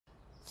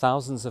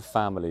Thousands of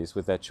families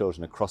with their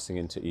children are crossing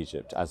into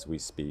Egypt as we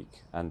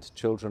speak, and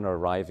children are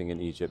arriving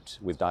in Egypt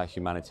with dire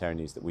humanitarian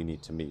needs that we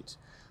need to meet.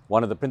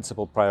 One of the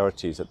principal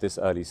priorities at this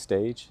early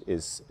stage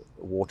is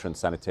water and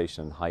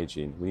sanitation and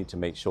hygiene. We need to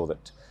make sure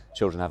that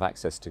children have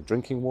access to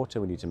drinking water.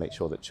 We need to make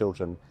sure that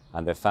children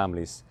and their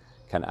families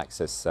can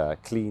access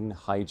clean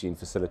hygiene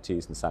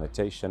facilities and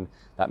sanitation.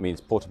 That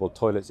means portable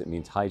toilets, it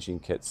means hygiene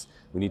kits.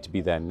 We need to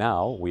be there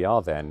now, we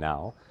are there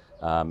now.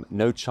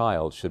 No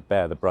child should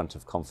bear the brunt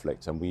of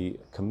conflict, and we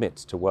commit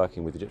to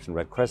working with the Egyptian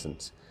Red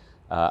Crescent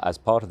as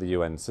part of the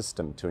UN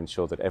system to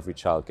ensure that every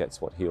child gets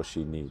what he or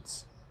she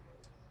needs.